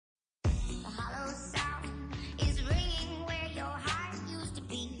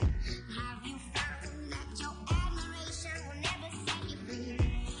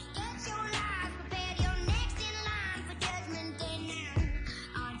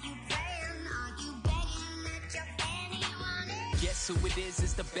guess who it is?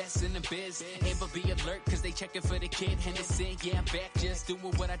 It's the best in the biz. Amber, be alert, cause they checking for the kid. Hendersin, yeah, I'm back, just doing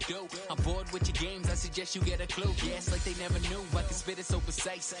what I do. I'm bored with your games, I suggest you get a clue. Yeah, it's like they never knew, I can spit it so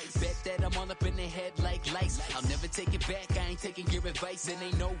precise. Bet that I'm all up in their head like lice. I'll never take it back, I ain't taking your advice. And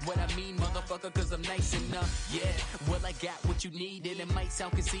they know what I mean, motherfucker, cause I'm nice enough. Yeah, well, I got what you needed. It might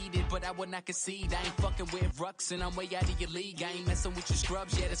sound conceited, but I will not concede. I ain't fucking with rucks, and I'm way out of your league. I ain't messing with your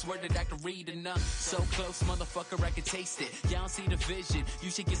scrubs, yeah, that's word that I can read enough. So close, motherfucker, I can taste it. Y'all don't see the vision, you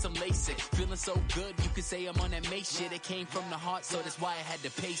should get some LASIK. Feeling so good, you could say I'm on that May shit. It came from the heart, so that's why I had to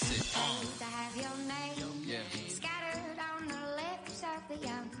pace it. I used to have your name scattered on the lips of the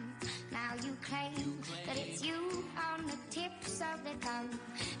young. Now you claim that it's you on the tips of the tongue.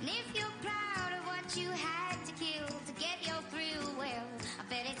 And if you're proud of what you had to kill to get your thrill, well, I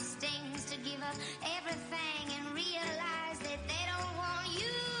bet it stings to give up everything and realize that they don't want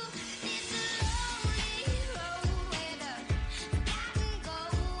you. It's a lonely road where the forgotten go,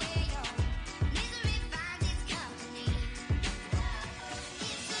 where your misery finds its company.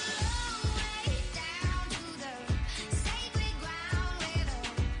 It's a long way down to the sacred ground where the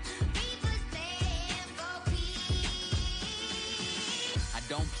reapers stand for peace. I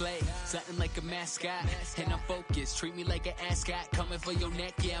don't play, something like a mascot, and I'm focused, treat me like an ascot. Coming for your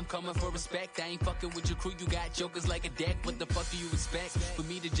neck, yeah, I'm coming for respect. I ain't fucking with your crew, you got jokers like a deck. What the fuck do you expect? For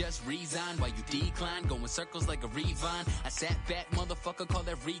me to just resign while you decline, going circles like a revine. I sat back, motherfucker, call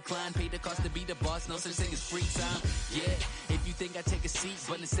that recline. Pay the cost to be the boss, no such thing as free time. Yeah, if you think I take a seat,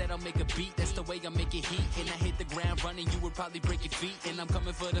 but instead I'll make a beat, that's the way I make it heat. And I hit the ground running, you would probably break your feet. And I'm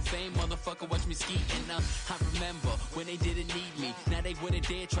coming for the fame, motherfucker, watch me ski. And I remember when they didn't need me, now they wouldn't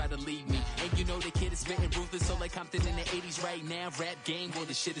dare try to leave me. And you know the kid is spitting ruthless, so like Compton in the 80s right now. Rap game, well,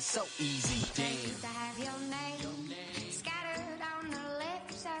 this shit is so easy, damn. I used to have your name scattered on the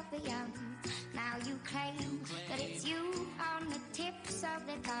lips of the young. Now you claim that it's you on the tips of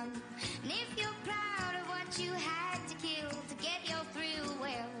the tongue. And if you're proud of what you had to kill to get your thrill,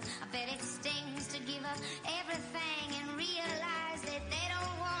 well, I bet it stings to give up everything and realize that they don't